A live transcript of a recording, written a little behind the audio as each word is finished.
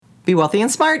Be Wealthy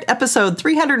and Smart, episode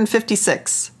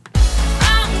 356.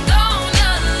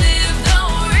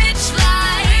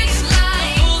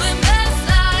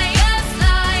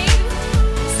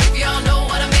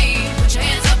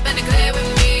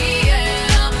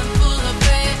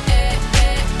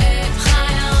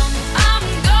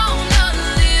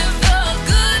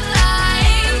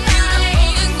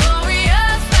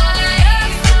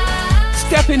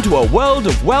 Step into a world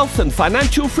of wealth and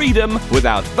financial freedom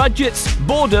without budgets,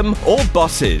 boredom, or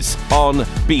bosses on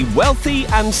Be Wealthy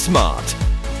and Smart.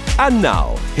 And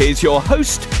now, here's your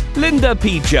host, Linda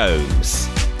P. Jones.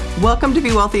 Welcome to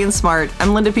Be Wealthy and Smart.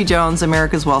 I'm Linda P. Jones,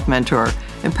 America's Wealth Mentor,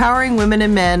 empowering women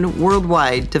and men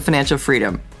worldwide to financial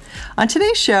freedom. On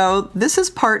today's show, this is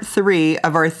part 3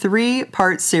 of our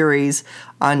 3-part series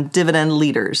on dividend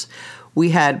leaders. We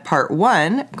had part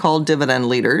 1 called Dividend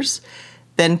Leaders,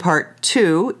 then part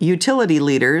 2, utility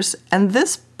leaders, and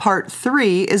this part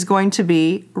 3 is going to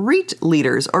be REIT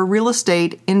leaders, or real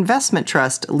estate investment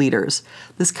trust leaders.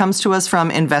 This comes to us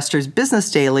from Investors Business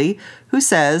Daily, who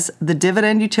says the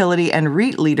dividend, utility, and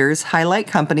REIT leaders highlight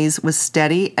companies with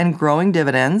steady and growing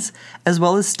dividends, as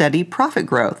well as steady profit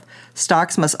growth.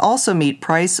 Stocks must also meet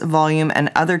price, volume,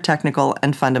 and other technical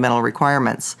and fundamental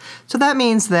requirements. So that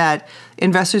means that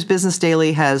Investors Business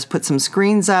Daily has put some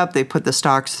screens up. They put the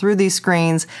stocks through these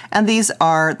screens, and these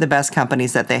are the best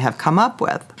companies that they have come up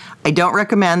with. I don't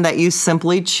recommend that you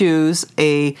simply choose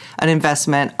an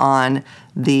investment on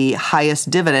the highest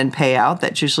dividend payout.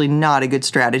 That's usually not a good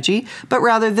strategy, but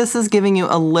rather this is giving you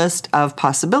a list of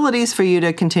possibilities for you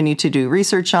to continue to do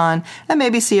research on and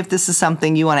maybe see if this is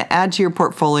something you want to add to your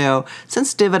portfolio,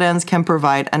 since dividends can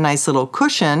provide a nice little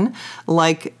cushion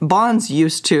like bonds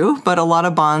used to, but a lot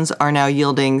of bonds are now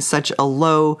yielding such a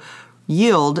low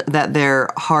yield that they're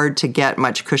hard to get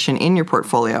much cushion in your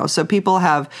portfolio. So people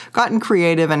have gotten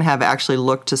creative and have actually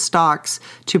looked to stocks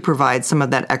to provide some of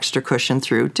that extra cushion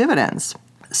through dividends.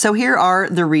 So here are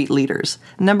the REIT leaders.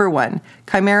 Number 1,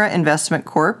 Chimera Investment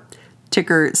Corp,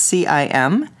 ticker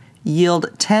CIM, yield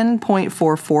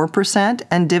 10.44%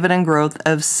 and dividend growth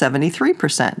of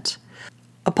 73%.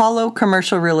 Apollo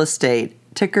Commercial Real Estate,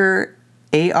 ticker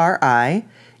ARI,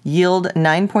 yield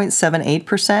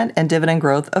 9.78% and dividend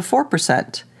growth of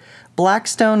 4%.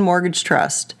 Blackstone Mortgage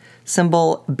Trust,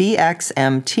 symbol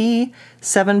BXMT,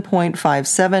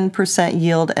 7.57%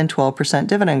 yield and 12%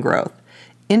 dividend growth.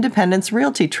 Independence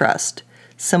Realty Trust,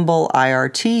 symbol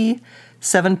IRT,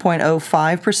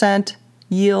 7.05%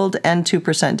 yield and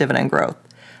 2% dividend growth.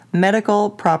 Medical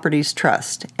Properties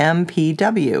Trust,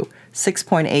 MPW,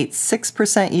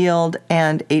 6.86% yield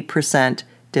and 8%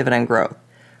 dividend growth.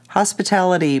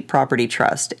 Hospitality Property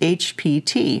Trust,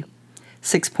 HPT,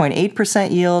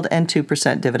 6.8% yield and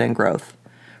 2% dividend growth.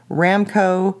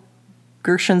 Ramco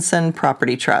Gershenson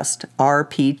Property Trust,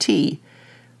 RPT,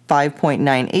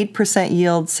 5.98%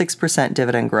 yield, 6%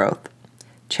 dividend growth.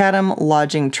 Chatham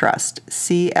Lodging Trust,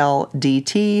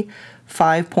 CLDT,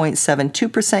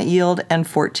 5.72% yield and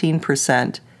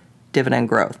 14% dividend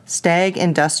growth. Stag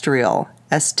Industrial,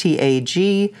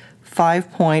 STAG,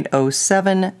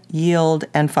 5.07 yield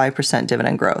and 5%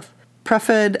 dividend growth.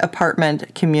 Preferred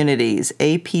Apartment Communities,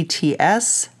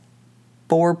 APTS,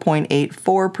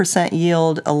 4.84%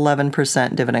 yield,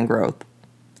 11% dividend growth.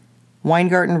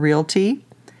 Weingarten Realty,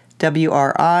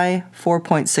 WRI,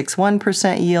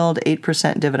 4.61% yield,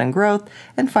 8% dividend growth.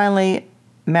 And finally,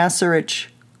 Macerich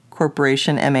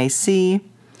Corporation, MAC,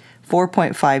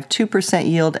 4.52%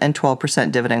 yield and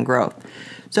 12% dividend growth.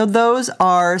 So those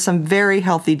are some very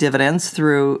healthy dividends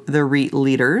through the REIT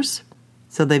leaders.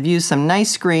 So they've used some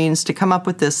nice screens to come up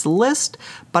with this list,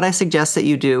 but I suggest that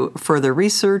you do further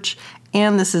research,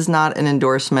 and this is not an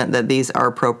endorsement that these are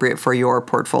appropriate for your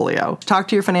portfolio. Talk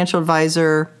to your financial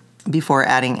advisor before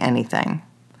adding anything.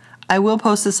 I will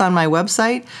post this on my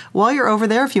website. While you're over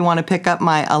there, if you want to pick up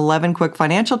my 11 quick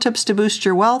financial tips to boost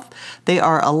your wealth, they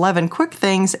are 11 quick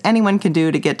things anyone can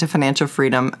do to get to financial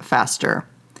freedom faster.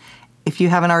 If you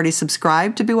haven't already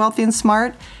subscribed to Be Wealthy and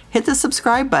Smart, hit the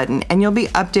subscribe button and you'll be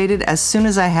updated as soon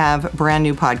as I have brand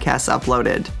new podcasts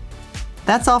uploaded.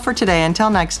 That's all for today. Until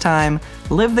next time,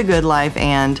 live the good life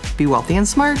and be wealthy and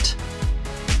smart.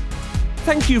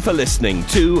 Thank you for listening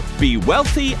to Be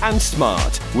Wealthy and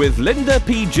Smart with Linda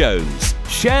P. Jones.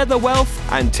 Share the wealth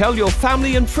and tell your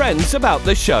family and friends about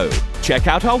the show. Check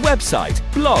out our website,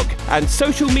 blog, and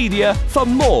social media for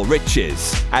more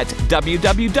riches at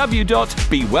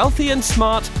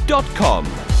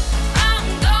www.bewealthyandsmart.com.